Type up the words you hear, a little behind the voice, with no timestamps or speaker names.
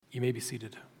You may be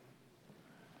seated.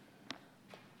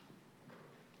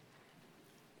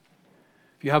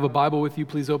 If you have a Bible with you,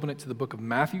 please open it to the book of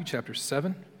Matthew, chapter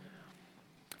 7.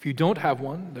 If you don't have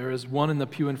one, there is one in the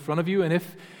pew in front of you. And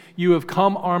if you have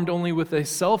come armed only with a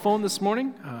cell phone this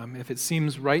morning, if it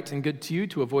seems right and good to you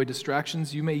to avoid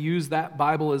distractions, you may use that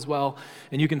Bible as well.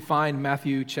 And you can find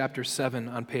Matthew chapter 7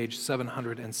 on page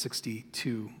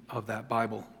 762 of that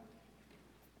Bible.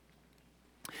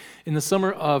 In the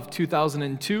summer of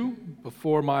 2002,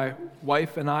 before my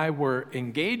wife and I were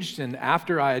engaged and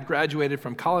after I had graduated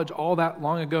from college all that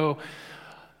long ago,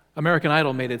 American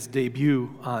Idol made its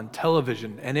debut on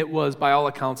television, and it was, by all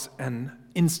accounts, an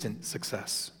instant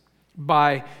success.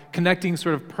 By connecting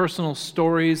sort of personal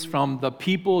stories from the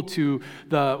people to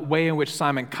the way in which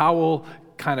Simon Cowell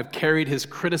kind of carried his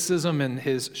criticism and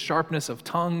his sharpness of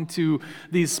tongue to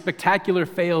these spectacular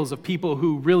fails of people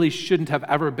who really shouldn't have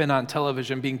ever been on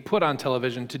television, being put on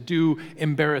television to do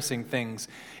embarrassing things.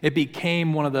 It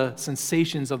became one of the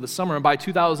sensations of the summer, and by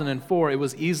 2004, it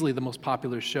was easily the most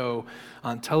popular show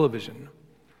on television.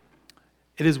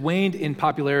 It has waned in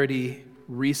popularity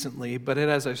recently, but it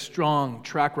has a strong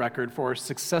track record for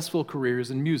successful careers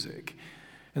in music.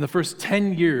 In the first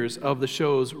 10 years of the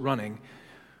show's running,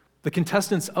 the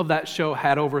contestants of that show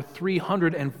had over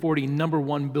 340 number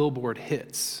one Billboard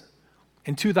hits.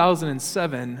 In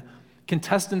 2007,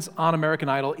 contestants on American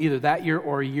Idol, either that year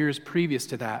or years previous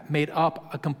to that, made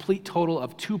up a complete total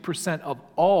of 2% of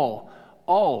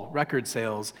all record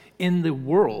sales in the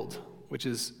world,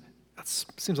 that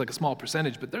seems like a small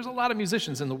percentage, but there's a lot of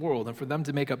musicians in the world, and for them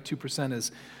to make up 2%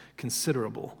 is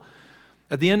considerable.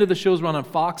 At the end of the show's run on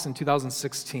Fox in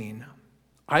 2016,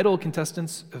 Idol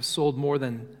contestants have sold more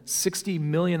than 60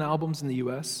 million albums in the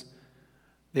U.S.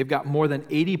 They've got more than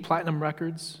 80 platinum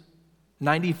records,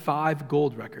 95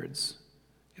 gold records.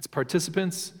 Its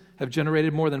participants have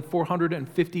generated more than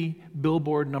 450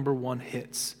 Billboard number one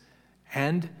hits,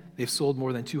 and they've sold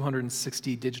more than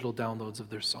 260 digital downloads of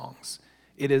their songs.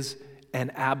 It is an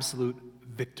absolute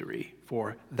victory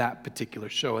for that particular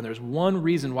show, and there's one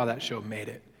reason why that show made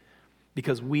it: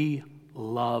 because we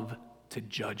love to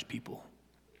judge people.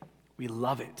 We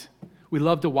love it. We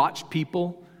love to watch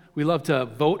people. We love to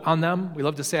vote on them. We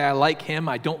love to say, I like him,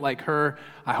 I don't like her.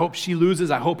 I hope she loses,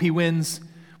 I hope he wins.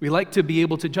 We like to be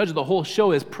able to judge. The whole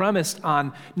show is premised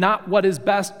on not what is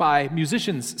best by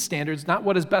musicians' standards, not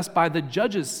what is best by the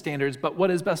judges' standards, but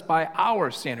what is best by our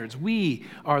standards. We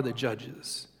are the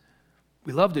judges.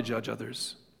 We love to judge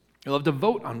others. We love to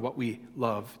vote on what we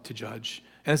love to judge.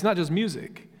 And it's not just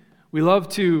music. We love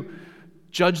to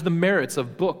judge the merits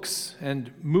of books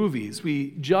and movies.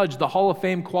 We judge the Hall of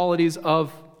Fame qualities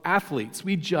of athletes.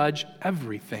 We judge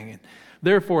everything. And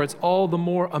therefore, it's all the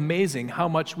more amazing how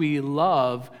much we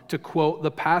love to quote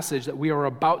the passage that we are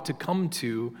about to come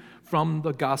to from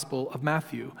the Gospel of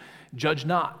Matthew. Judge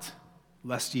not,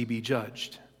 lest ye be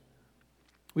judged.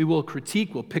 We will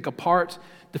critique, we'll pick apart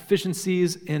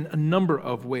deficiencies in a number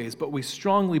of ways, but we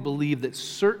strongly believe that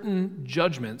certain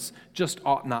judgments just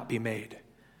ought not be made.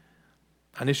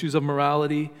 On issues of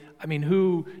morality,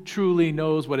 who truly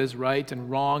knows what is right and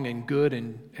wrong and good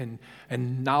and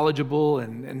knowledgeable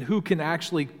and who can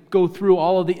actually go through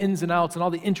all of the ins and outs and all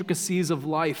the intricacies of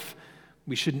life?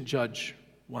 We shouldn't judge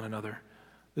one another.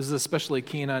 This is especially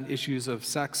keen on issues of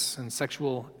sex and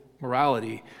sexual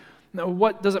morality. Now,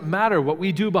 what does it matter what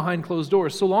we do behind closed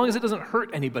doors, so long as it doesn't hurt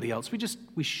anybody else?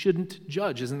 We shouldn't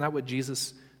judge. Isn't that what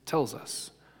Jesus tells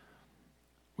us?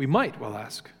 We might well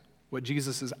ask what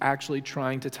Jesus is actually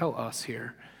trying to tell us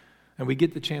here. And we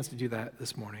get the chance to do that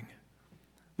this morning.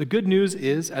 The good news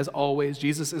is, as always,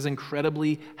 Jesus is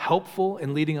incredibly helpful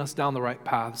in leading us down the right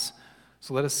paths.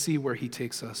 So let us see where he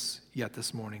takes us yet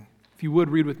this morning. If you would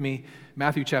read with me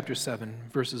Matthew chapter 7,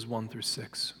 verses 1 through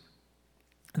 6.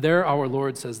 There our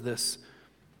Lord says this: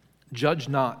 "Judge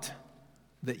not,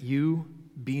 that you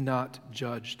be not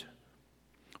judged.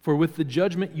 For with the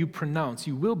judgment you pronounce,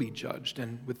 you will be judged,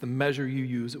 and with the measure you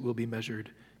use, it will be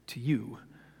measured to you.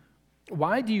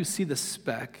 Why do you see the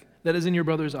speck that is in your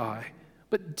brother's eye,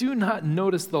 but do not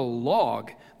notice the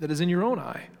log that is in your own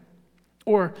eye?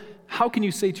 Or how can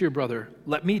you say to your brother,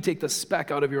 'Let me take the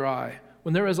speck out of your eye,'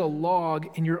 when there is a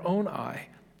log in your own eye?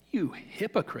 You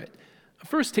hypocrite!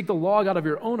 First take the log out of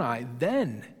your own eye,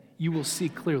 then you will see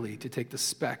clearly to take the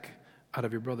speck out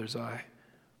of your brother's eye.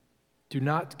 Do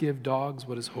not give dogs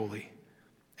what is holy,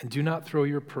 and do not throw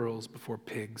your pearls before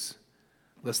pigs,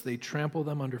 lest they trample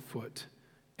them underfoot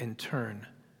and turn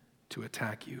to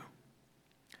attack you."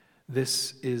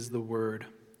 This is the word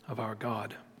of our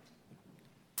God.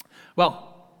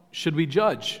 Well, should we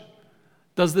judge?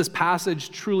 Does this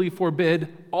passage truly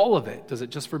forbid all of it? Does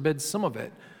it just forbid some of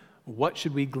it? What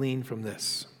should we glean from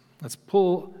this? Let's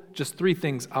pull just 3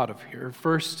 things out of here.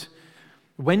 First,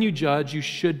 when you judge, you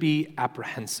should be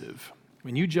apprehensive.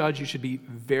 When you judge, you should be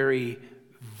very,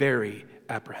 very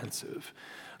apprehensive.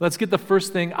 Let's get the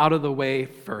first thing out of the way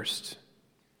first.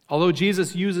 Although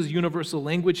Jesus uses universal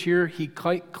language here, he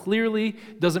quite clearly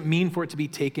doesn't mean for it to be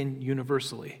taken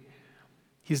universally.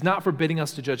 He's not forbidding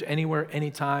us to judge anywhere,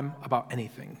 anytime, about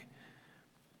anything.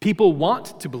 People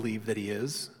want to believe that he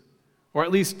is, or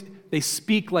at least they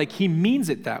speak like he means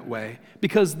it that way,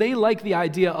 because they like the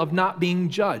idea of not being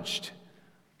judged.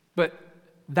 But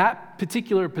that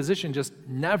particular position just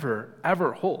never,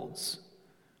 ever holds.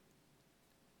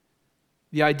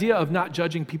 The idea of not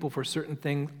judging people for certain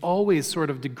things always sort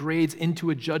of degrades into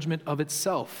a judgment of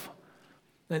itself.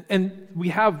 And we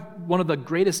have one of the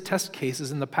greatest test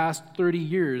cases in the past 30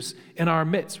 years in our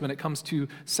midst when it comes to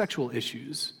sexual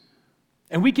issues.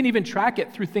 And we can even track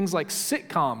it through things like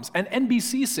sitcoms and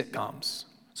NBC sitcoms.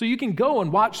 So you can go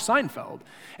and watch Seinfeld.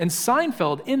 And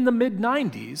Seinfeld in the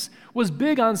mid-90s was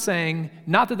big on saying,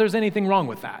 not that there's anything wrong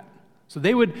with that. So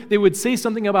they would say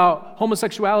something about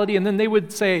homosexuality, and then they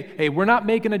would say, hey, we're not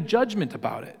making a judgment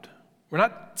about it. We're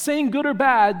not saying good or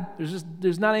bad.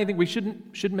 There's not anything, we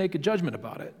shouldn't make a judgment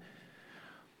about it.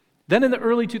 Then in the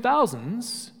early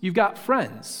 2000s, you've got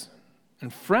Friends.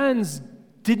 And Friends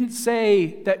didn't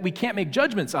say that we can't make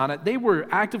judgments on it. They were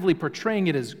actively portraying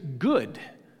it as good.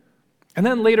 And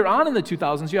then later on in the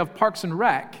 2000s, you have Parks and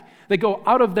Rec. They go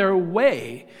out of their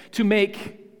way to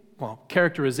make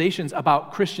characterizations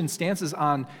about Christian stances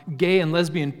on gay and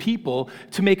lesbian people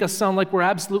to make us sound like we're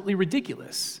absolutely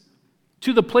ridiculous.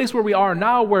 To the place where we are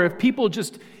now, where if people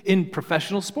just in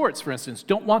professional sports, for instance,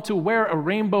 don't want to wear a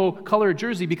rainbow-colored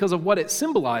jersey because of what it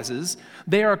symbolizes,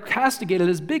 they are castigated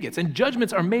as bigots, and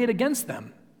judgments are made against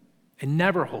them. It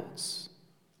never holds.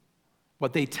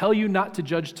 What they tell you not to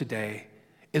judge today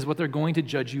is what they're going to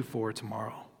judge you for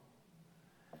tomorrow.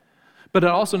 But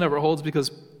it also never holds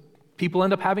because people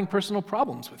end up having personal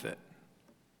problems with it.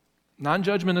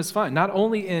 Non-judgment is fine, not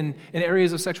only in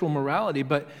areas of sexual morality,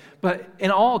 but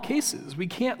in all cases. We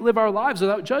can't live our lives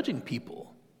without judging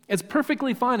people. It's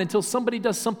perfectly fine until somebody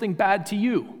does something bad to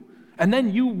you. And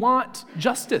then you want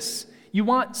justice. You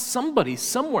want somebody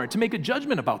somewhere to make a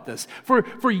judgment about this.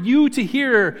 For you to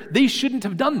hear, they shouldn't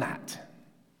have done that.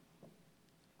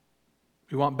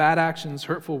 We want bad actions,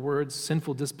 hurtful words,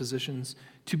 sinful dispositions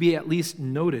to be at least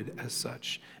noted as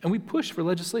such. And we push for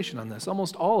legislation on this.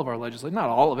 Almost all of our legislation, not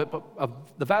all of it,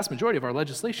 but the vast majority of our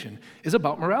legislation is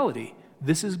about morality.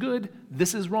 This is good,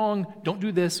 this is wrong, don't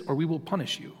do this or we will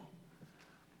punish you.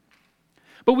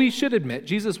 But we should admit,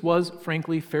 Jesus was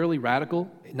frankly fairly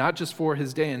radical, not just for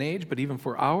his day and age, but even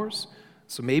for ours.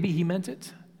 So maybe he meant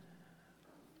it.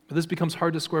 But this becomes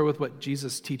hard to square with what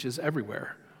Jesus teaches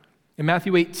everywhere. In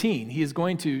Matthew 18, he is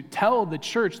going to tell the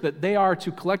church that they are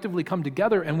to collectively come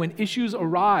together, and when issues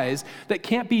arise that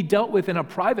can't be dealt with in a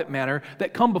private manner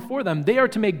that come before them, they are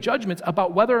to make judgments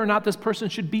about whether or not this person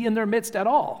should be in their midst at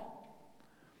all.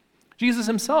 Jesus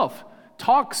himself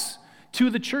talks to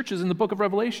the churches in the book of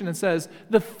Revelation and says,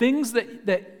 the things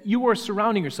that you are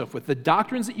surrounding yourself with, the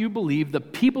doctrines that you believe, the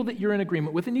people that you're in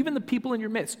agreement with, and even the people in your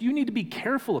midst, you need to be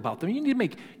careful about them. You need to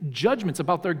make judgments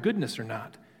about their goodness or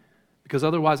not. Because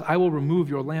otherwise I will remove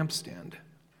your lampstand.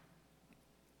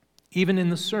 Even in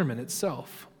the sermon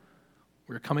itself,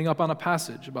 we're coming up on a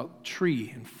passage about tree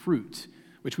and fruit,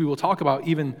 which we will talk about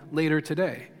even later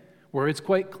today, where it's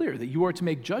quite clear that you are to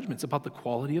make judgments about the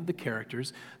quality of the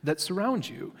characters that surround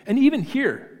you. And even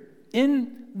here,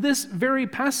 in this very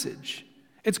passage,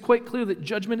 it's quite clear that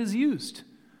judgment is used.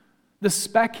 The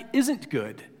speck isn't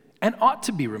good and ought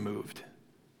to be removed.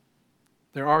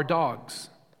 There are dogs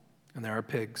and there are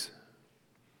pigs.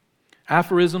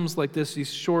 Aphorisms like this,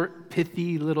 these short,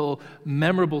 pithy, little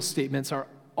memorable statements are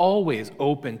always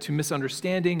open to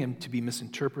misunderstanding and to be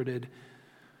misinterpreted.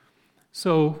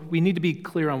 So we need to be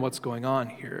clear on what's going on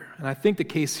here. And I think the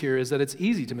case here is that it's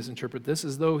easy to misinterpret this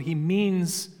as though he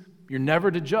means you're never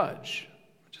to judge.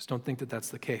 I just don't think that that's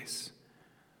the case.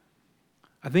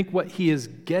 I think what he is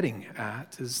getting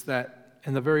at is that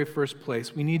in the very first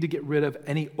place, we need to get rid of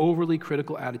any overly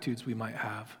critical attitudes we might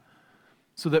have.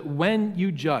 So that when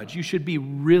you judge, you should be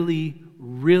really,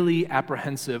 really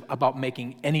apprehensive about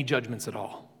making any judgments at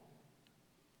all.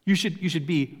 You should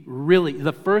be really,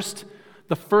 the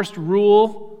first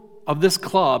rule of this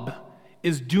club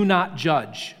is do not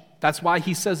judge. That's why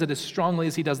he says it as strongly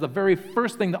as he does. The very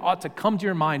first thing that ought to come to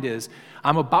your mind is,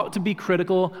 I'm about to be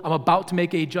critical, I'm about to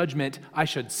make a judgment, I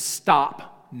should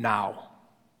stop now.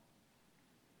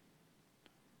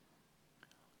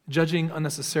 Judging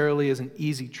unnecessarily is an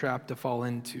easy trap to fall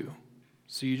into.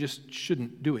 so you just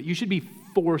shouldn't do it. You should be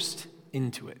forced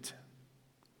into it.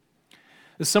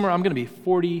 This summer, I'm going to be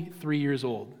 43 years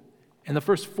old. In the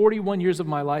first 41 years of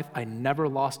my life, I never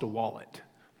lost a wallet.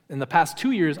 In the past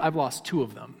 2 years, I've lost 2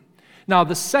 of them. Now,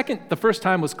 the first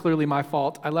time was clearly my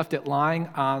fault. I left it lying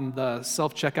on the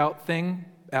self-checkout thing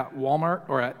at Walmart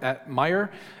or at Meijer,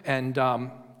 and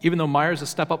even though Meijer's a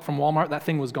step up from Walmart, that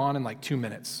thing was gone in like 2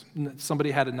 minutes.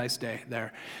 Somebody had a nice day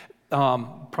there.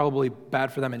 Probably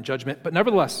bad for them in judgment, but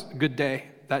nevertheless, a good day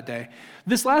that day.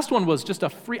 This last one was just a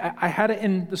free, I had it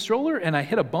in the stroller and I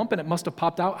hit a bump and it must have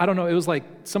popped out. I don't know, it was like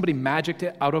somebody magicked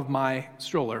it out of my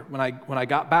stroller. When I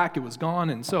got back, it was gone,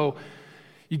 and so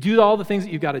you do all the things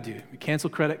that you got to do. You cancel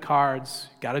credit cards,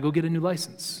 you got to go get a new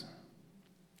license.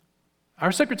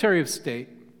 Our Secretary of State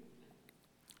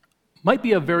might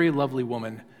be a very lovely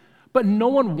woman, but no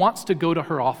one wants to go to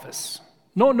her office.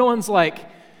 No one's like,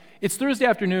 it's Thursday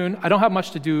afternoon, I don't have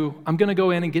much to do, I'm going to go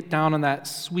in and get down on that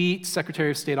sweet Secretary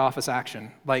of State office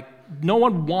action. Like, no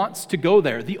one wants to go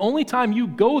there. The only time you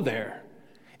go there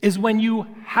is when you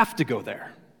have to go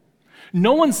there.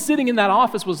 No one sitting in that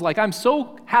office was like, I'm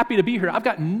so happy to be here, I've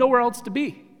got nowhere else to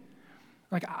be.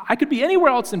 Like, I could be anywhere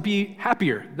else and be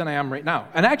happier than I am right now.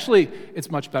 And actually,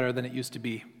 it's much better than it used to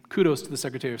be. Kudos to the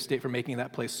Secretary of State for making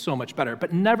that place so much better.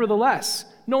 But nevertheless,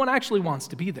 no one actually wants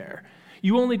to be there.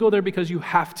 You only go there because you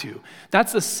have to.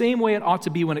 That's the same way it ought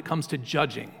to be when it comes to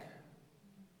judging.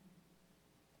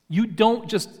 You don't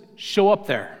just show up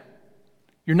there.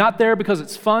 You're not there because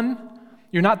it's fun.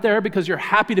 You're not there because you're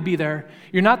happy to be there.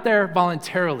 You're not there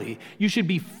voluntarily. You should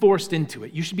be forced into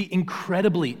it. You should be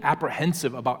incredibly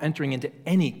apprehensive about entering into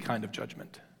any kind of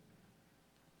judgment.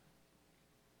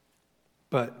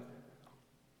 But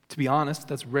to be honest,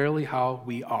 that's rarely how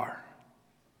we are.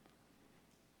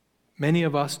 Many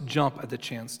of us jump at the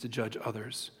chance to judge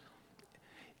others,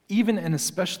 even and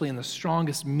especially in the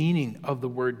strongest meaning of the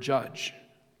word judge.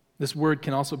 This word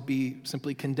can also be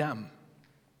simply condemn.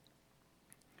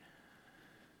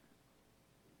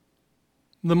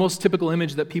 The most typical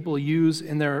image that people use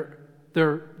in their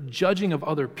judging of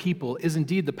other people is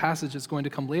indeed the passage that's going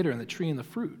to come later in the tree and the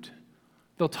fruit.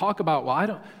 They'll talk about,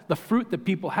 the fruit that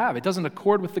people have, it doesn't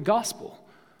accord with the gospel.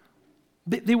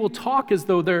 They will talk as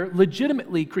though they're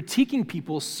legitimately critiquing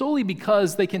people solely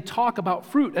because they can talk about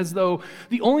fruit, as though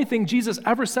the only thing Jesus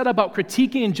ever said about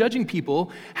critiquing and judging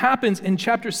people happens in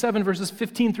chapter 7, verses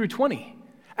 15 through 20,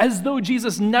 as though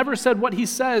Jesus never said what he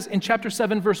says in chapter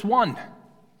 7, verse 1.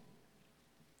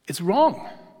 It's wrong.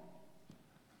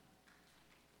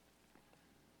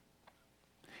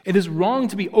 It is wrong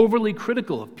to be overly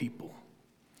critical of people.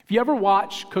 If you ever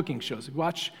watch cooking shows, if you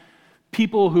watch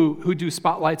people who do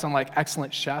spotlights on like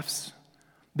excellent chefs,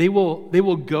 they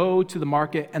will go to the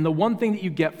market, and the one thing that you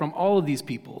get from all of these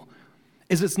people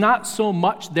is it's not so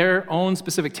much their own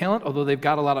specific talent, although they've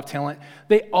got a lot of talent.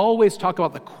 They always talk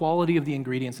about the quality of the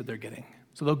ingredients that they're getting.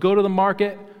 So they'll go to the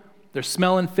market, they're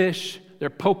smelling fish, they're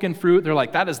poking fruit, they're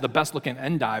like, that is the best looking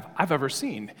endive I've ever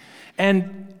seen.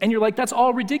 And you're like, that's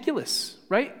all ridiculous,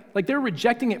 right? Like, they're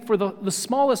rejecting it for the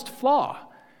smallest flaw.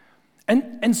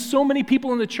 And so many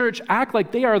people in the church act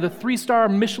like they are the 3-star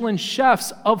Michelin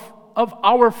chefs of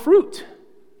our fruit.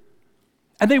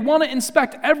 And they want to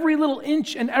inspect every little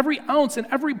inch and every ounce and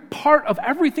every part of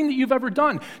everything that you've ever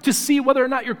done to see whether or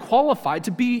not you're qualified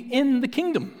to be in the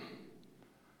kingdom.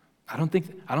 I don't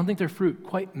think their fruit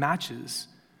quite matches.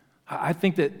 I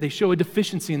think that they show a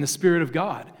deficiency in the Spirit of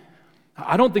God.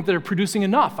 I don't think they're producing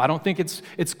enough. I don't think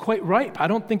it's quite ripe. I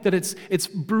don't think that it's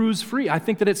bruise free. I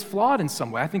think that it's flawed in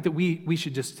some way. I think that we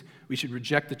should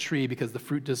reject the tree because the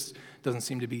fruit just doesn't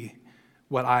seem to be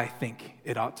what I think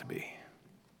it ought to be.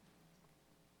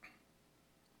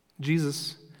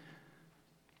 Jesus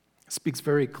speaks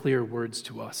very clear words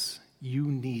to us. You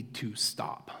need to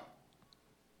stop.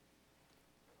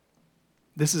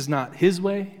 This is not his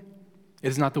way. It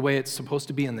is not the way it's supposed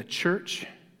to be in the church.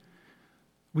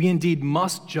 We indeed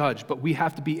must judge, but we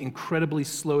have to be incredibly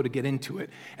slow to get into it.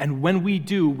 And when we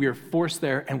do, we are forced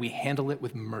there and we handle it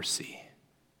with mercy.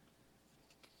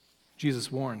 Jesus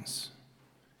warns.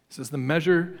 He says, the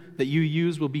measure that you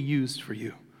use will be used for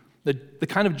you. The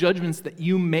kind of judgments that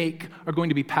you make are going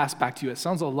to be passed back to you. It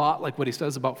sounds a lot like what he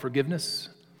says about forgiveness.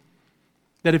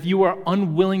 That if you are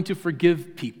unwilling to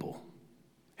forgive people,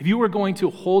 if you are going to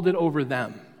hold it over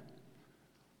them,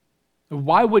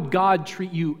 why would God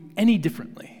treat you any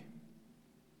differently?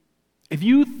 If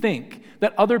you think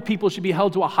that other people should be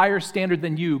held to a higher standard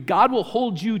than you, God will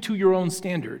hold you to your own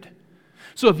standard.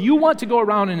 So if you want to go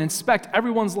around and inspect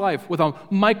everyone's life with a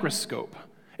microscope,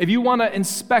 if you want to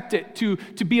inspect it to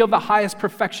be of the highest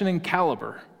perfection and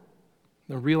caliber,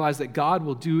 then realize that God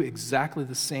will do exactly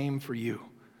the same for you.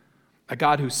 a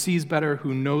God who sees better,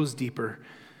 who knows deeper,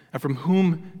 and from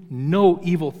whom no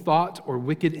evil thought or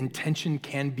wicked intention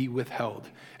can be withheld.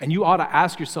 And you ought to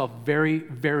ask yourself very,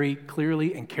 very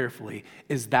clearly and carefully,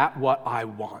 is that what I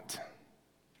want?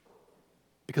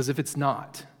 Because if it's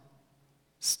not,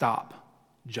 stop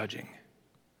judging.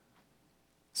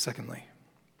 Secondly,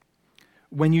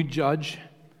 when you judge,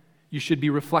 you should be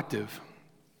reflective.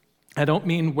 I don't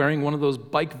mean wearing one of those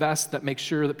bike vests that make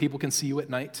sure that people can see you at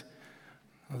night,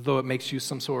 though it makes you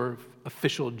some sort of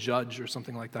official judge or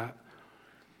something like that.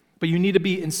 But you need to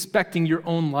be inspecting your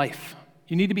own life.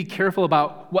 You need to be careful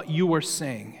about what you are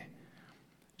saying.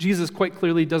 Jesus quite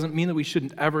clearly doesn't mean that we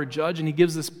shouldn't ever judge, and he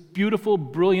gives this beautiful,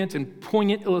 brilliant, and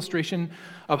poignant illustration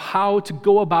of how to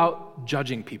go about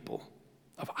judging people,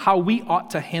 of how we ought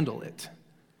to handle it.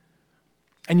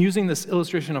 And using this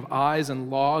illustration of eyes and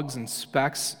logs and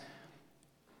specks,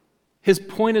 his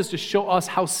point is to show us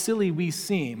how silly we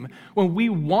seem when we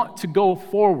want to go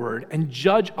forward and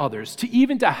judge others, to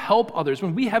help others,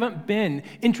 when we haven't been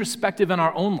introspective in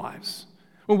our own lives,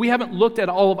 when we haven't looked at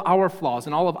all of our flaws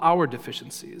and all of our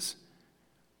deficiencies.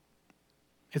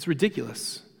 It's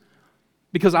ridiculous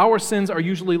because our sins are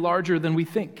usually larger than we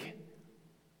think.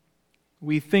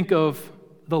 We think of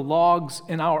the logs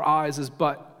in our eyes as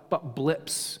but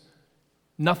blips,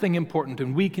 nothing important,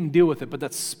 and we can deal with it, but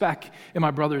that speck in my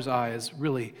brother's eye is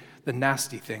really the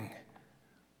nasty thing.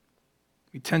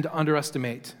 We tend to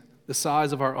underestimate the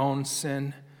size of our own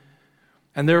sin,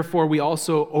 and therefore we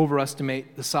also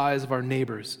overestimate the size of our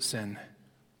neighbor's sin.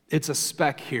 It's a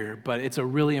speck here, but it's a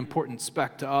really important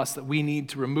speck to us that we need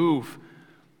to remove.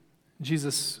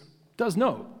 Jesus does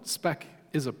know speck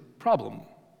is a problem.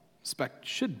 Speck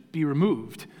should be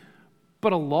removed,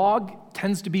 but a log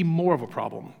tends to be more of a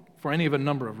problem for any of a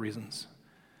number of reasons.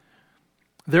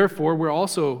 Therefore, we're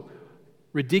also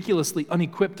ridiculously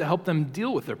unequipped to help them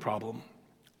deal with their problem.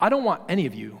 I don't want any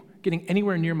of you getting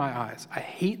anywhere near my eyes. I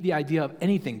hate the idea of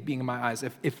anything being in my eyes.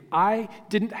 If I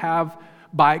didn't have,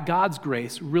 by God's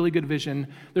grace, really good vision,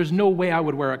 there's no way I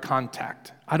would wear a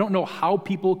contact. I don't know how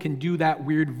people can do that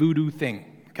weird voodoo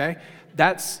thing, okay?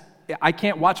 I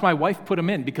can't watch my wife put them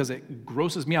in because it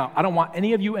grosses me out. I don't want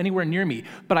any of you anywhere near me,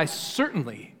 but I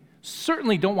certainly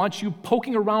don't want you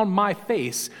poking around my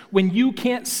face when you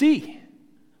can't see.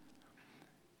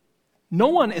 No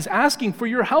one is asking for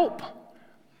your help.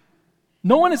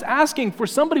 No one is asking for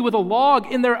somebody with a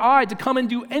log in their eye to come and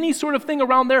do any sort of thing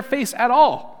around their face at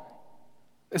all,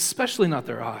 especially not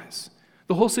their eyes.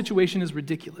 The whole situation is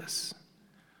ridiculous.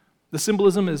 The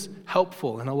symbolism is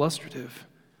helpful and illustrative.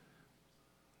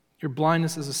 Your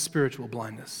blindness is a spiritual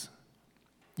blindness.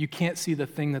 You can't see the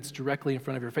thing that's directly in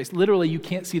front of your face. Literally, you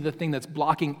can't see the thing that's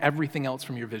blocking everything else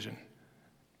from your vision.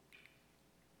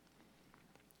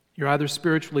 You're either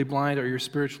spiritually blind or you're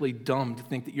spiritually dumb to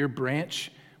think that your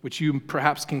branch, which you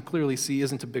perhaps can clearly see,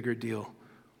 isn't a bigger deal.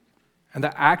 And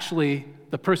that actually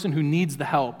the person who needs the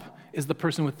help is the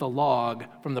person with the log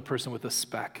from the person with the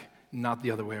speck, not the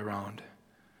other way around.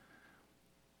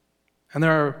 And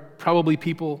there are probably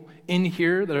people in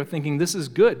here that are thinking this is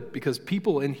good because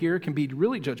people in here can be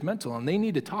really judgmental and they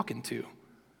need to talking to.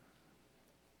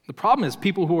 The problem is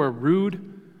people who are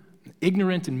rude,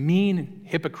 ignorant, and mean, and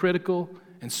hypocritical,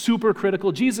 and super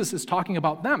critical. Jesus is talking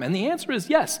about them. And the answer is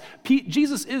yes.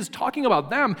 Jesus is talking about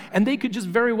them, and they could just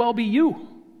very well be you.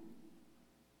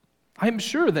 I am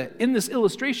sure that in this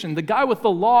illustration, the guy with the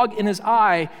log in his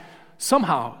eye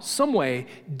somehow, some way,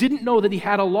 didn't know that he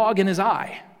had a log in his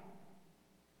eye.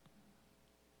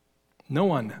 No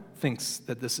one thinks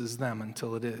that this is them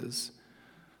until it is.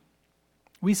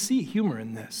 We see humor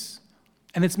in this,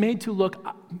 and it's meant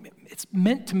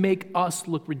to make us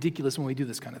look ridiculous when we do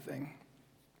this kind of thing.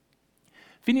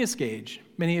 Phineas Gage,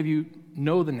 many of you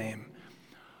know the name,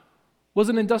 was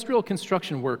an industrial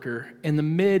construction worker in the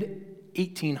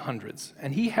mid-1800s,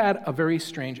 and he had a very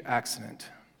strange accident,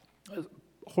 a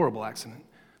horrible accident.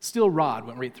 Steel rod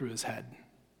went right through his head,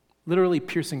 literally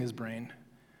piercing his brain,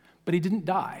 but he didn't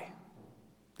die.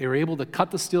 They were able to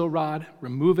cut the steel rod,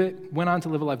 remove it, went on to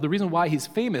live a life. The reason why he's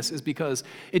famous is because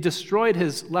it destroyed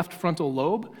his left frontal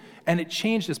lobe, and it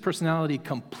changed his personality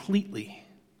completely,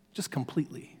 just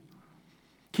completely.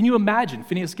 Can you imagine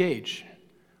Phineas Gage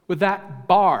with that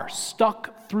bar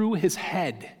stuck through his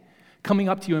head, coming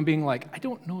up to you and being like, I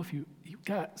don't know if you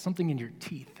got something in your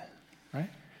teeth, right?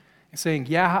 And saying,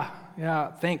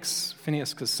 yeah, thanks,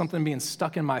 Phineas, because something being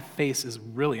stuck in my face is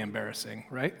really embarrassing,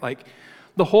 right? Like,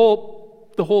 the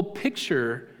whole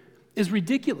picture is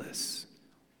ridiculous.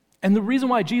 And the reason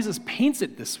why Jesus paints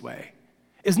it this way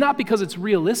is not because it's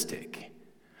realistic,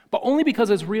 but only because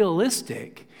it's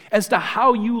realistic as to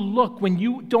how you look when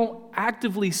you don't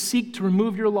actively seek to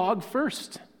remove your log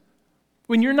first.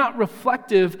 when you're not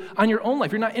reflective on your own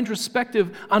life, you're not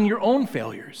introspective on your own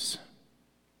failures.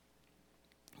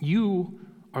 You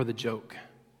are the joke.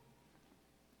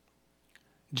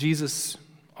 Jesus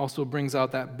also brings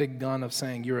out that big gun of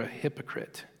saying you're a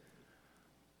hypocrite.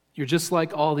 You're just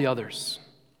like all the others.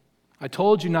 I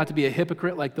told you not to be a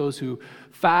hypocrite like those who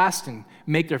fast and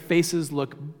make their faces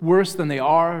look worse than they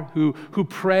are, who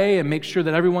pray and make sure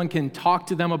that everyone can talk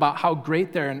to them about how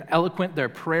great and eloquent their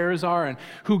prayers are, and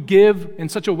who give in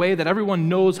such a way that everyone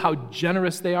knows how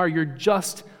generous they are. You're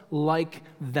just like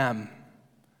them.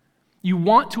 You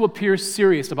want to appear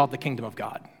serious about the kingdom of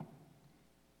God.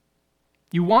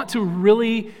 You want to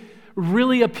really,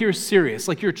 really appear serious,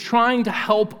 like you're trying to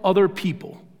help other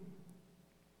people.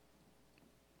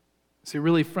 See,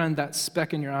 really, friend, that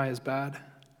speck in your eye is bad.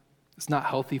 It's not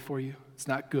healthy for you. It's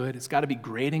not good. It's got to be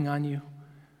grating on you.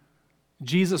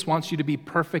 Jesus wants you to be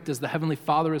perfect as the Heavenly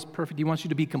Father is perfect. He wants you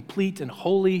to be complete and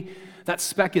holy. That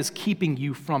speck is keeping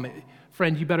you from it.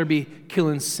 Friend, you better be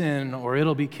killing sin or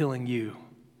it'll be killing you.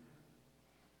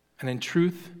 And in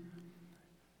truth,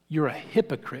 you're a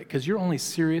hypocrite because you're only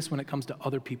serious when it comes to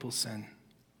other people's sin.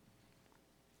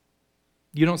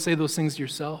 You don't say those things to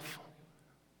yourself.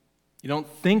 You don't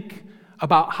think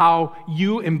about how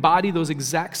you embody those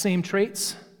exact same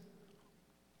traits.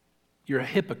 You're a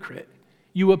hypocrite.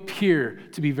 You appear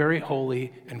to be very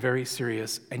holy and very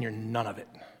serious, and you're none of it.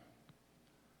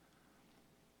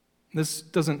 This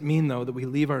doesn't mean, though, that we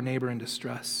leave our neighbor in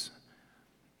distress.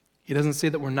 He doesn't say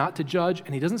that we're not to judge,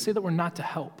 and he doesn't say that we're not to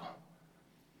help.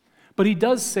 But he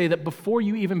does say that before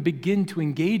you even begin to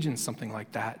engage in something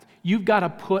like that, you've got to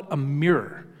put a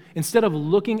mirror. Instead of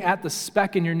looking at the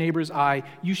speck in your neighbor's eye,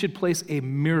 you should place a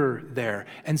mirror there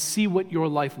and see what your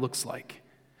life looks like.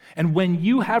 And when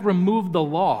you have removed the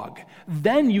log,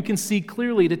 then you can see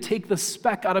clearly to take the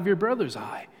speck out of your brother's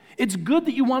eye. It's good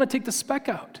that you want to take the speck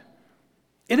out.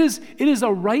 It is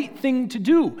a right thing to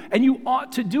do, and you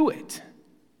ought to do it.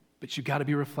 But you've got to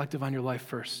be reflective on your life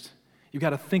first. You've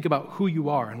got to think about who you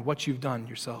are and what you've done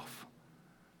yourself.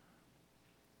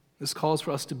 This calls for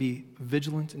us to be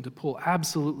vigilant and to pull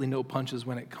absolutely no punches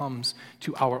when it comes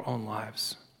to our own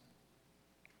lives.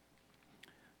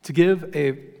 To give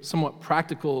a somewhat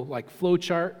practical flow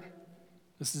chart,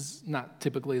 this is not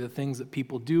typically the things that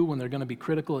people do when they're going to be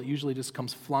critical. It usually just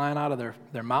comes flying out of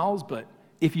their mouths. But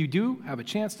if you do have a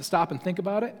chance to stop and think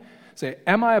about it, say,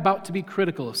 am I about to be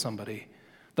critical of somebody?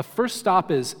 The first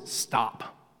stop is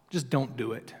stop. Just don't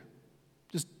do it.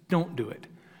 Just don't do it.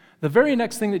 The very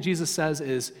next thing that Jesus says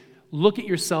is, look at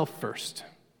yourself first.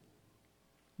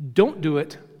 Don't do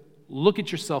it. Look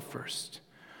at yourself first.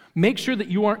 Make sure that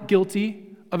you aren't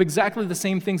guilty of exactly the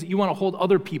same things that you want to hold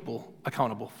other people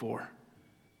accountable for.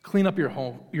 Clean up your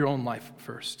own life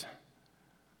first.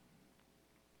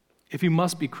 If you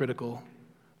must be critical,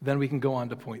 then we can go on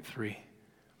to point 3.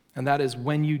 And that is,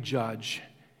 when you judge,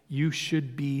 you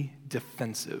should be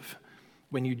defensive.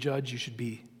 When you judge, you should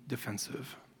be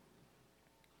defensive.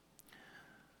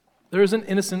 There is an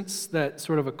innocence that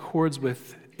sort of accords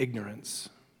with ignorance.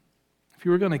 If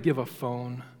you were going to give a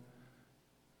phone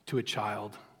to a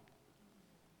child,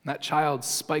 and that child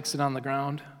spikes it on the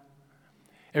ground,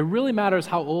 it really matters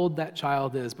how old that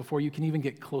child is before you can even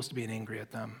get close to being angry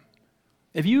at them.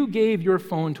 If you gave your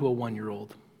phone to a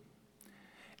 1-year-old,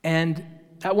 and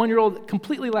that 1-year-old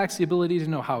completely lacks the ability to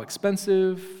know how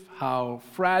expensive, how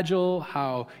fragile,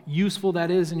 how useful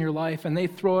that is in your life, and they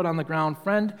throw it on the ground,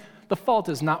 friend, the fault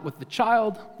is not with the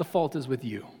child, the fault is with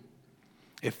you.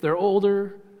 If they're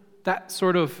older, that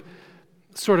sort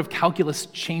of calculus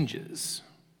changes.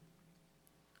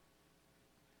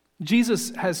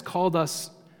 Jesus has called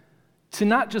us to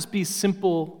not just be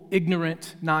simple,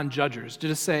 ignorant non-judgers, to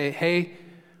just say, hey,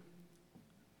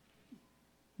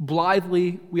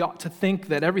 blithely, we ought to think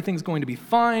that everything's going to be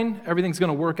fine, everything's going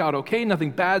to work out okay,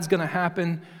 nothing bad's going to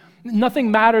happen,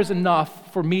 nothing matters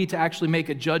enough for me to actually make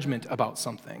a judgment about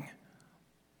something.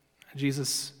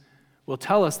 Jesus will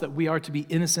tell us that we are to be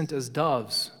innocent as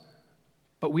doves,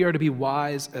 but we are to be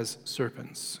wise as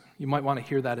serpents. You might want to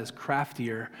hear that as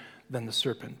craftier than the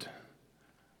serpent.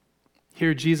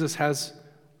 Here, Jesus has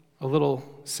a little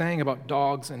saying about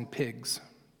dogs and pigs.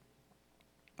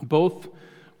 Both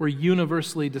were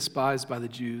universally despised by the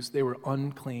Jews. They were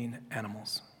unclean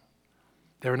animals.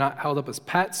 They were not held up as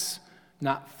pets,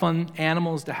 not fun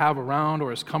animals to have around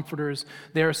or as comforters.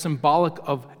 They are symbolic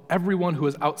of everyone who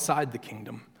is outside the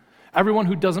kingdom, everyone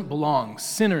who doesn't belong,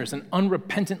 sinners and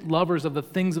unrepentant lovers of the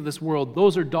things of this world.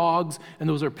 Those are dogs and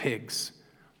those are pigs.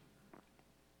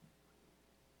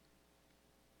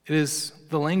 It is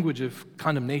the language of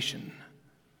condemnation.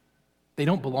 They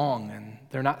don't belong, and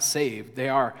they're not saved. They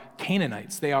are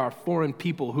Canaanites. They are foreign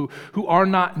people who are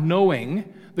not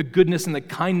knowing the goodness and the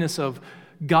kindness of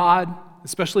God,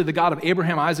 especially the God of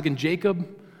Abraham, Isaac, and Jacob.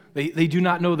 They do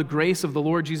not know the grace of the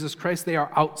Lord Jesus Christ. They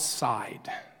are outside.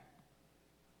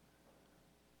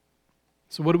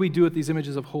 So what do we do with these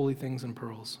images of holy things and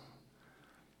pearls?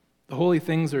 The holy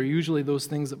things are usually those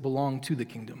things that belong to the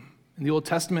kingdom. In the Old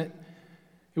Testament,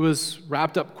 it was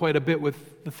wrapped up quite a bit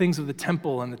with the things of the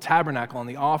temple and the tabernacle and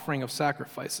the offering of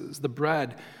sacrifices, the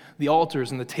bread, the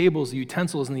altars and the tables, the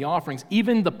utensils and the offerings,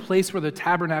 even the place where the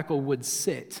tabernacle would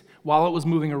sit while it was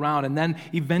moving around, and then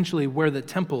eventually where the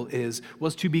temple is,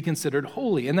 was to be considered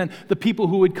holy. And then the people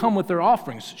who would come with their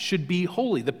offerings should be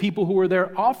holy. The people who were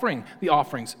there offering the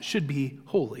offerings should be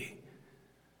holy.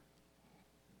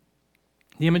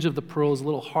 The image of the pearl is a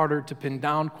little harder to pin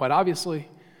down, quite obviously.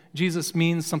 Jesus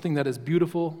means something that is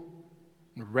beautiful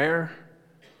and rare,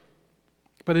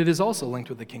 but it is also linked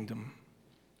with the kingdom.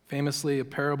 Famously, a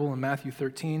parable in Matthew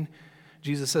 13,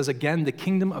 Jesus says, again, the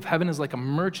kingdom of heaven is like a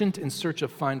merchant in search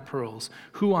of fine pearls,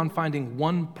 who on finding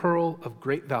one pearl of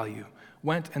great value,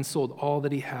 went and sold all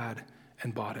that he had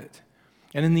and bought it.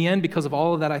 And in the end, because of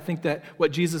all of that, I think that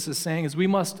what Jesus is saying is we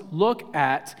must look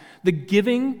at the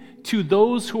giving to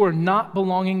those who are not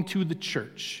belonging to the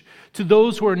church, to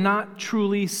those who are not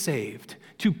truly saved,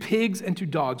 to pigs and to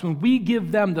dogs. When we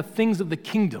give them the things of the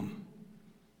kingdom,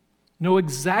 know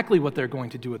exactly what they're going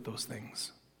to do with those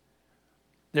things.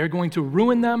 They're going to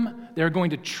ruin them, they're going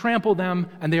to trample them,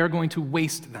 and they are going to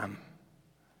waste them.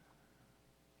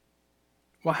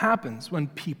 What happens when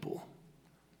people,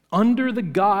 under the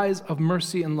guise of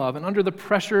mercy and love, and under the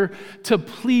pressure to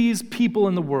please people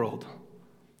in the world,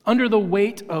 under the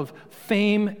weight of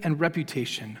fame and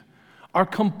reputation, are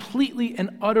completely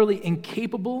and utterly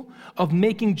incapable of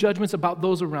making judgments about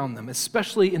those around them,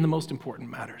 especially in the most important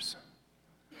matters?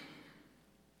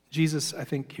 Jesus, I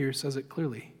think, here says it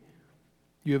clearly.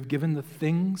 You have given the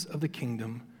things of the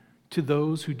kingdom to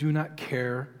those who do not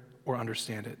care or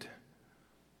understand it.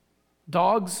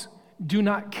 Dogs do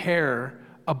not care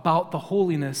about the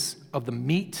holiness of the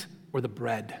meat or the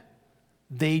bread.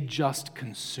 They just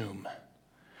consume.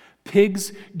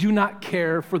 Pigs do not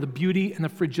care for the beauty and the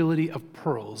fragility of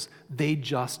pearls. They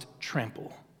just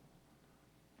trample.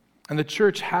 And the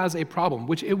church has a problem,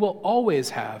 which it will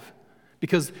always have,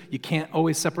 because you can't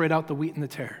always separate out the wheat and the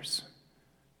tares,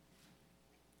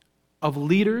 of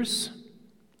leaders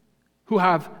who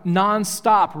have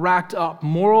nonstop racked up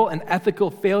moral and ethical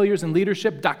failures in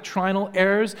leadership, doctrinal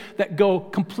errors that go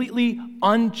completely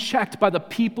unchecked by the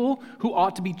people who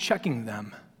ought to be checking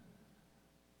them.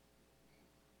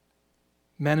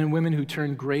 Men and women who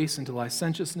turn grace into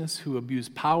licentiousness, who abuse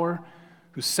power,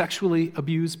 who sexually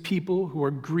abuse people, who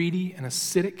are greedy and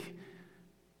acidic,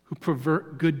 who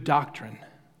pervert good doctrine.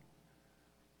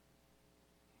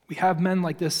 We have men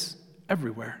like this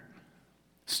everywhere.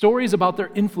 Stories about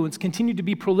their influence continue to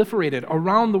be proliferated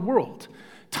around the world.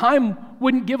 Time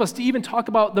wouldn't give us to even talk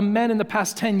about the men in the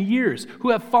past 10 years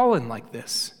who have fallen like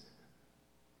this,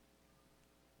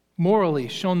 morally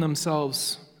shown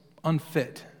themselves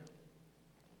unfit.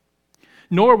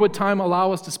 Nor would time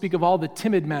allow us to speak of all the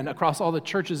timid men across all the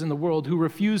churches in the world who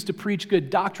refuse to preach good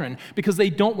doctrine because they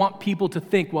don't want people to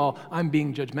think, well, I'm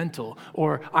being judgmental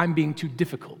or I'm being too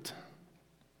difficult.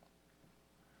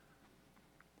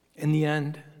 In the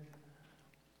end,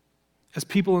 as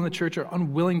people in the church are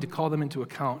unwilling to call them into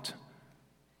account,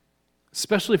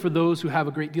 especially for those who have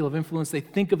a great deal of influence, they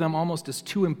think of them almost as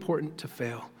too important to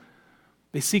fail.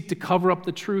 They seek to cover up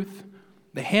the truth.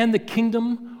 They hand the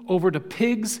kingdom over to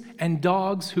pigs and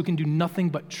dogs who can do nothing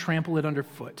but trample it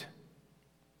underfoot.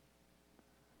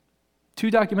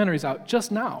 2 documentaries out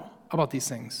just now about these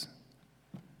things.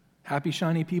 Happy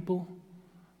Shiny People,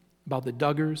 about the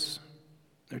Duggars,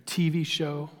 their TV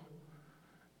show,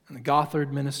 and the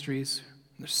Gothard ministries,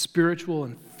 their spiritual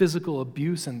and physical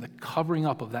abuse and the covering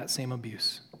up of that same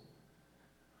abuse.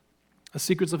 A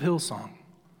Secrets of Hillsong,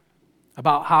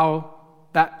 about how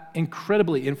that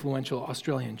incredibly influential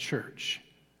Australian church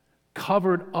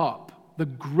covered up the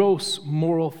gross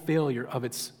moral failure of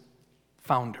its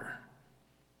founder.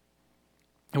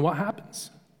 And what happens?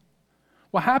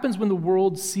 What happens when the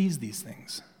world sees these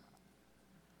things?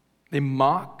 They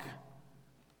mock,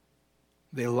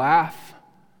 they laugh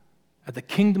at the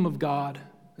kingdom of God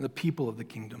and the people of the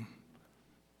kingdom.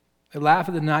 They laugh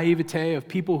at the naivete of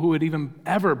people who would even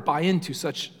ever buy into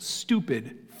such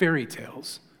stupid fairy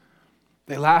tales.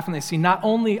 They laugh and they see not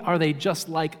only are they just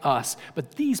like us,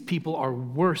 but these people are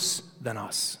worse than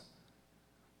us.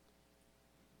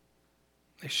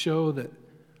 They show that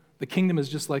the kingdom is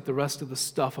just like the rest of the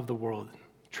stuff of the world,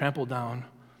 trampled down,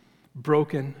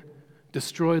 broken,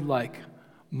 destroyed like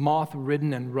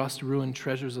moth-ridden and rust-ruined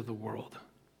treasures of the world.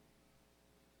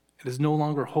 It is no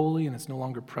longer holy and it's no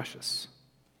longer precious.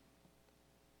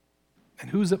 And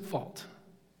who's at fault?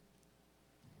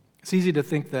 It's easy to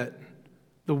think that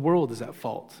the world is at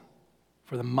fault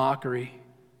for the mockery,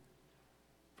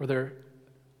 for their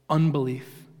unbelief.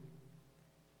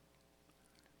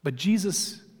 But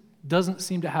Jesus doesn't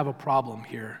seem to have a problem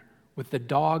here with the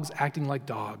dogs acting like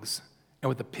dogs and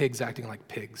with the pigs acting like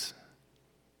pigs.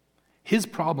 His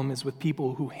problem is with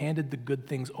people who handed the good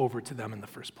things over to them in the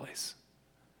first place.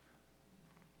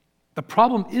 The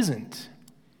problem isn't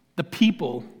the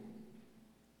people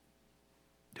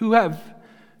who have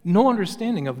no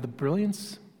understanding of the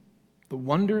brilliance, the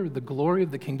wonder, the glory of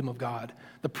the kingdom of God,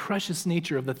 the precious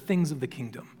nature of the things of the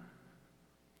kingdom.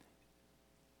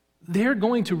 They're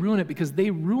going to ruin it because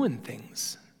they ruin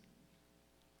things.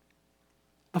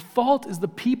 The fault is the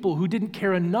people who didn't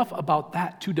care enough about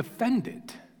that to defend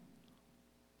it,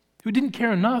 who didn't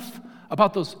care enough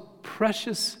about those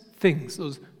precious things,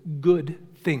 those good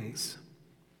things,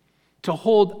 to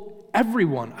hold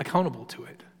everyone accountable to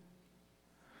it.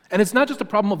 And it's not just a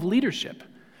problem of leadership,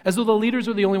 as though the leaders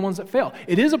are the only ones that fail.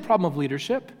 It is a problem of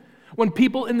leadership when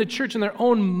people in the church in their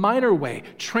own minor way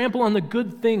trample on the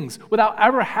good things without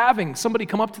ever having somebody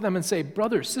come up to them and say,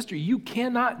 brother, sister, you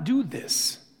cannot do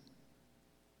this.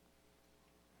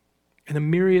 In a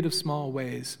myriad of small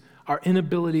ways, our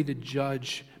inability to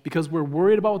judge because we're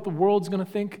worried about what the world's going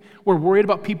to think, we're worried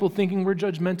about people thinking we're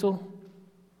judgmental,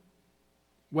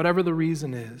 whatever the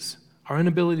reason is, our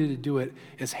inability to do it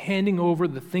is handing over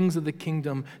the things of the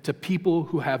kingdom to people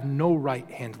who have no right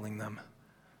handling them.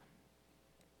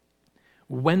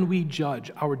 When we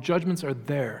judge, our judgments are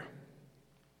there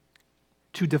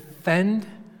to defend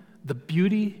the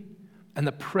beauty and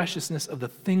the preciousness of the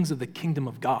things of the kingdom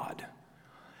of God.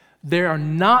 They are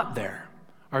not there.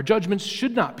 Our judgments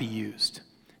should not be used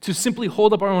to simply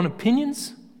hold up our own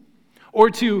opinions or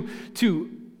to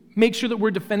make sure that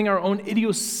we're defending our own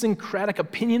idiosyncratic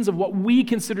opinions of what we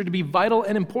consider to be vital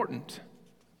and important.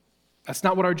 That's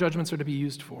not what our judgments are to be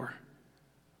used for.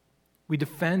 We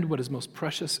defend what is most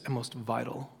precious and most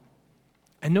vital.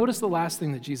 And notice the last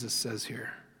thing that Jesus says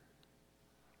here.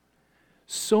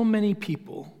 So many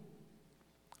people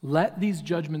let these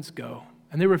judgments go,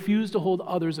 and they refuse to hold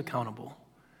others accountable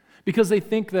because they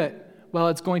think that, well,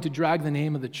 it's going to drag the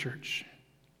name of the church.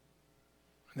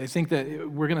 They think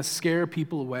that we're going to scare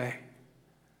people away,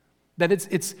 that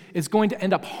it's going to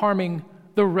end up harming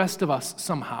the rest of us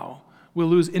somehow. We'll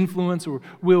lose influence, or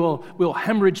we'll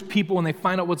hemorrhage people when they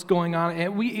find out what's going on.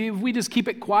 And if we just keep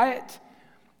it quiet,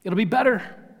 it'll be better.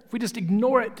 If we just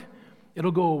ignore it,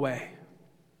 it'll go away.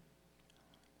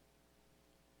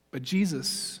 But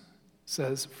Jesus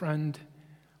says, friend,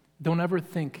 don't ever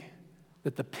think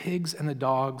that the pigs and the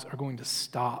dogs are going to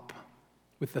stop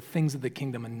with the things of the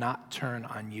kingdom and not turn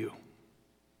on you.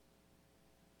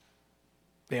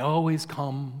 They always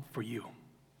come for you.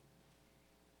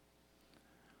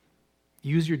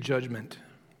 Use your judgment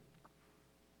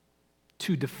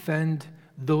to defend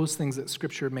those things that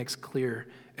Scripture makes clear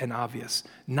and obvious,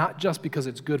 not just because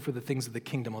it's good for the things of the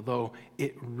kingdom, although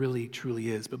it really, truly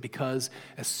is, but because,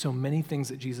 as so many things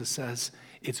that Jesus says,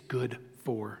 it's good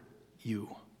for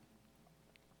you.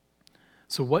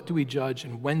 So what do we judge,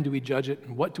 and when do we judge it,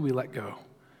 and what do we let go?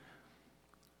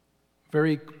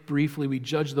 Very briefly, we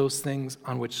judge those things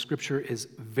on which Scripture is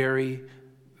very,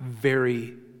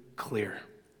 very clear.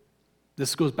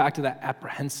 This goes back to that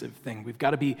apprehensive thing. We've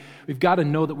got to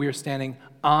know that we are standing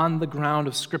on the ground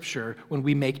of Scripture when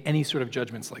we make any sort of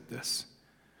judgments like this.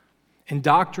 In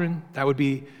doctrine, that would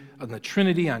be on the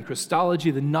Trinity, on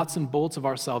Christology, the nuts and bolts of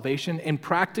our salvation. In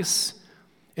practice,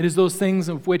 it is those things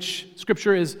of which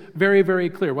Scripture is very, very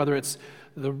clear, whether it's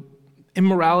the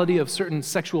immorality of certain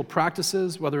sexual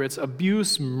practices, whether it's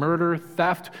abuse, murder,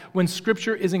 theft. When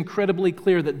Scripture is incredibly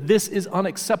clear that this is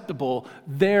unacceptable,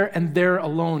 there and there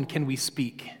alone can we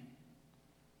speak.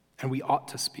 And we ought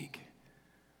to speak.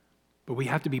 But we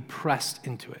have to be pressed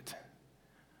into it.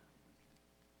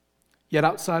 Yet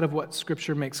outside of what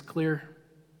Scripture makes clear,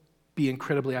 be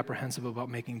incredibly apprehensive about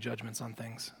making judgments on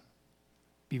things.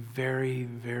 Be very,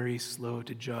 very slow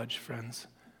to judge, friends.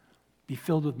 Be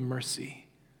filled with mercy.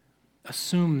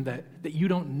 Assume that you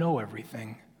don't know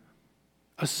everything.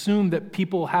 Assume that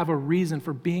people have a reason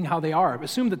for being how they are.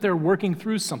 Assume that they're working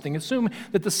through something. Assume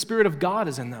that the Spirit of God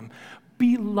is in them.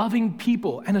 Be loving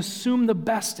people and assume the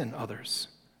best in others.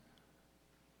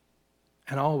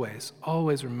 And always,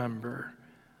 always remember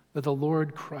that the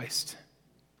Lord Christ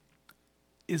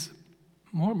is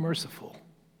more merciful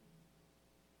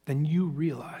than you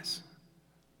realize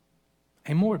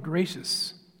and more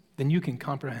gracious than you can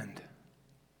comprehend.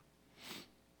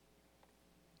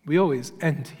 we always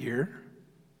end here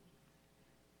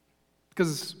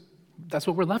because that's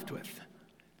what we're left with.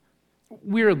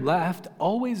 We're left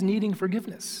always needing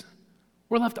forgiveness.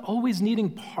 We're left always needing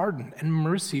pardon and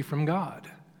mercy from God.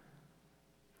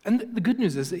 And the good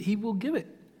news is that he will give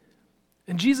it.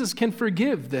 And Jesus can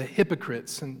forgive the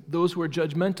hypocrites and those who are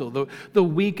judgmental, the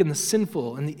weak and the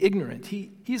sinful and the ignorant.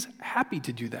 He's happy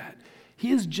to do that.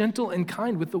 He is gentle and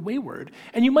kind with the wayward.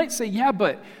 And you might say, yeah,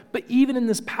 but even in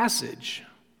this passage,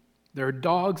 there are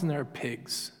dogs and there are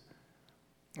pigs.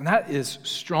 And that is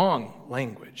strong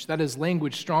language. That is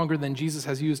language stronger than Jesus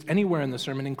has used anywhere in the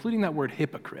sermon, including that word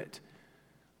hypocrite.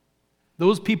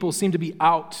 Those people seem to be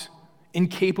out,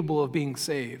 incapable of being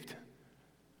saved.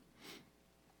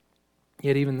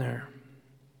 Yet even there,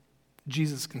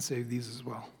 Jesus can save these as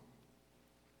well.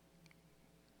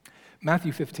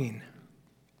 Matthew 15,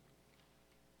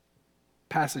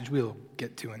 passage we'll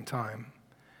get to in time.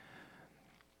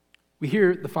 We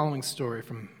hear the following story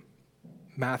from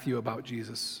Matthew about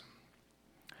Jesus.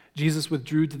 Jesus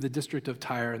withdrew to the district of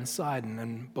Tyre and Sidon,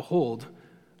 and behold,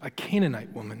 a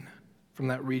Canaanite woman from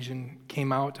that region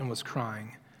came out and was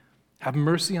crying, "Have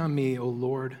mercy on me, O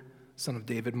Lord, Son of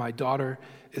David. My daughter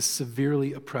is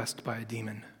severely oppressed by a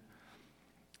demon."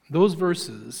 Those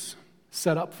verses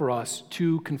set up for us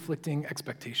two conflicting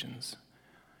expectations.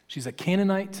 She's a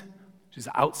Canaanite, she's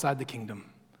outside the kingdom.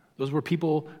 Those were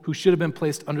people who should have been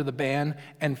placed under the ban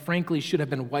and frankly should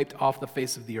have been wiped off the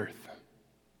face of the earth.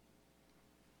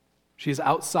 She is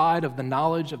outside of the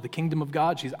knowledge of the kingdom of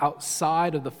God. She's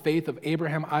outside of the faith of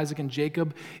Abraham, Isaac, and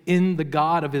Jacob in the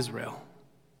God of Israel.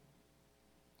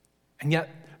 And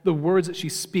yet, the words that she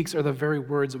speaks are the very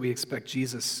words that we expect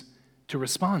Jesus to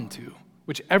respond to,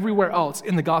 which everywhere else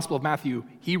in the Gospel of Matthew,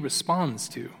 he responds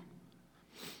to.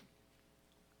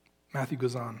 Matthew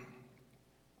goes on.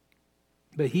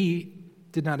 But he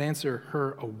did not answer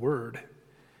her a word.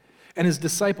 And his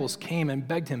disciples came and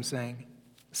begged him, saying,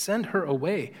 "Send her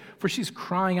away, for she's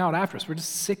crying out after us. We're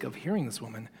just sick of hearing this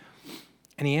woman."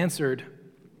 And he answered,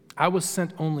 "I was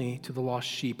sent only to the lost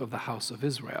sheep of the house of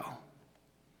Israel."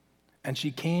 And she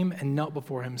came and knelt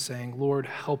before him, saying, "Lord,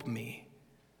 help me."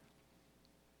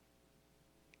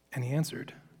 And he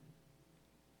answered,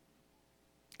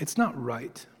 "It's not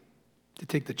right to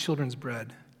take the children's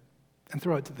bread and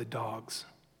throw it to the dogs."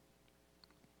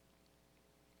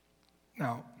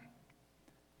 Now,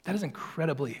 that is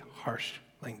incredibly harsh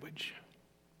language.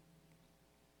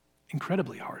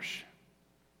 Incredibly harsh.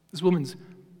 This woman's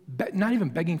not even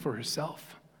begging for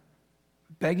herself,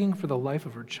 begging for the life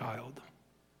of her child.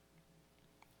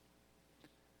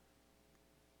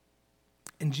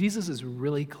 And Jesus is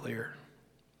really clear.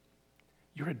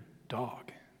 You're a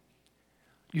dog.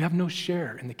 You have no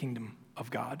share in the kingdom of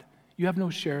God. You have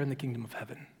no share in the kingdom of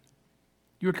heaven.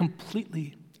 You are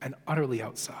completely and utterly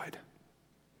outside.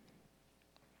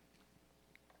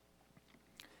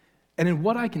 And in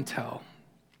what I can tell,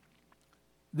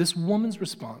 this woman's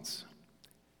response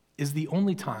is the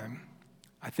only time,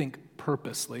 I think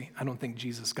purposely, I don't think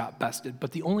Jesus got bested,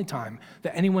 but the only time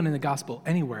that anyone in the gospel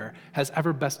anywhere has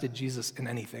ever bested Jesus in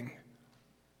anything.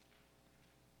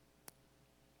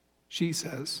 She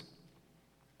says,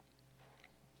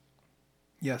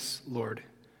 "Yes, Lord.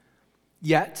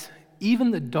 Yet even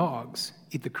the dogs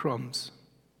eat the crumbs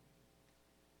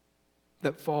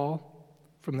that fall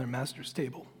from their master's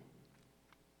table."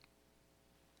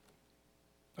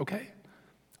 Okay,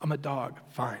 I'm a dog,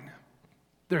 fine.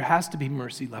 There has to be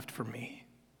mercy left for me.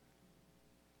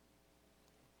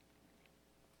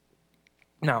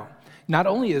 Now, not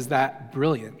only is that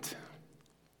brilliant,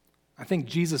 I think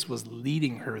Jesus was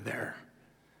leading her there,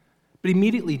 but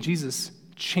immediately Jesus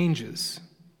changes.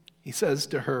 He says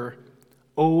to her,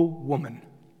 "O woman."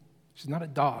 She's not a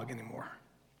dog anymore.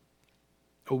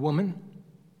 "O woman,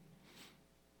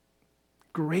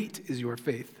 great is your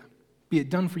faith. Be it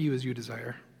done for you as you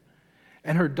desire."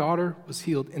 And her daughter was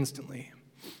healed instantly.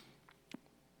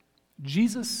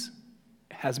 Jesus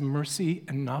has mercy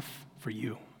enough for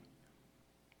you.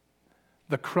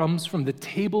 The crumbs from the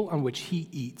table on which he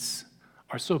eats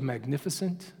are so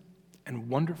magnificent and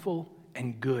wonderful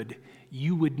and good,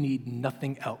 you would need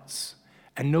nothing else.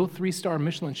 And no 3-star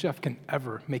Michelin chef can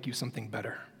ever make you something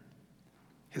better.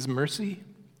 His mercy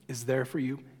is there for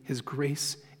you. His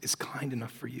grace is kind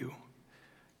enough for you.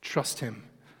 Trust him.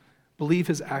 Believe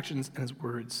his actions and his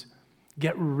words.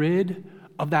 Get rid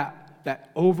of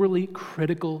that overly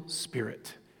critical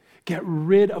spirit. Get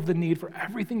rid of the need for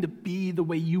everything to be the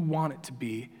way you want it to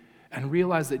be, and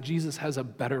realize that Jesus has a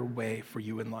better way for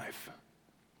you in life.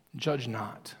 Judge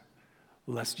not,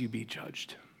 lest you be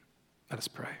judged. Let us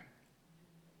pray.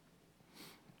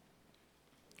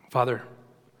 Father,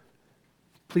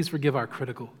 Please forgive our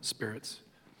critical spirits.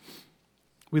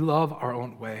 We love our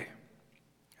own way,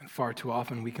 and far too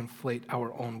often we conflate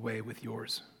our own way with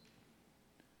yours.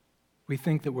 We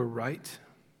think that we're right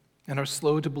and are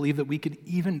slow to believe that we could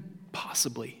even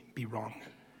possibly be wrong.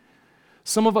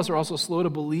 Some of us are also slow to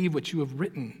believe what you have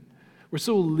written. We're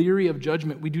so leery of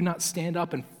judgment, we do not stand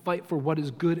up and fight for what is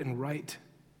good and right.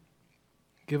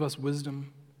 Give us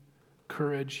wisdom,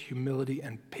 courage, humility,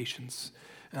 and patience.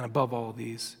 And above all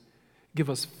these, give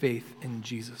us faith in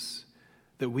Jesus,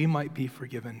 that we might be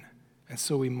forgiven, and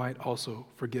so we might also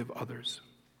forgive others.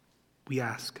 We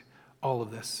ask all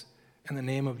of this in the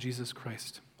name of Jesus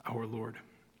Christ, our Lord.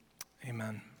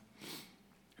 Amen.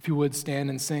 If you would stand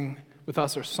and sing with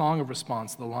us our song of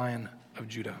response, the Lion of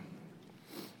Judah.